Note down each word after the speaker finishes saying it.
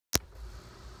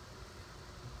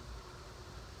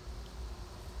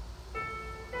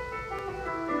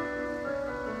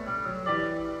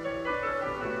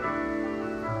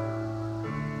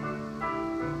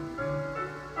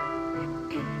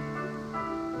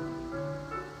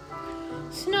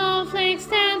Snowflakes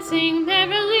dancing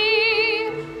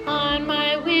merrily on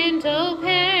my window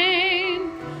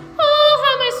pane. Oh,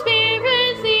 how my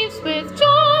spirit leaps with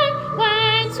joy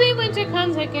when sweet winter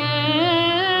comes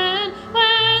again,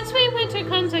 when sweet winter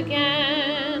comes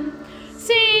again.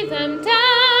 See them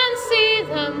dance, see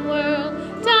them whirl,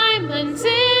 diamonds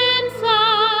in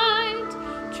flight,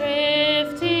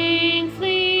 drifting,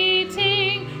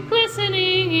 fleeting,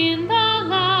 glistening in the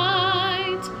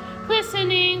light,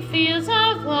 glistening fields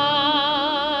of white.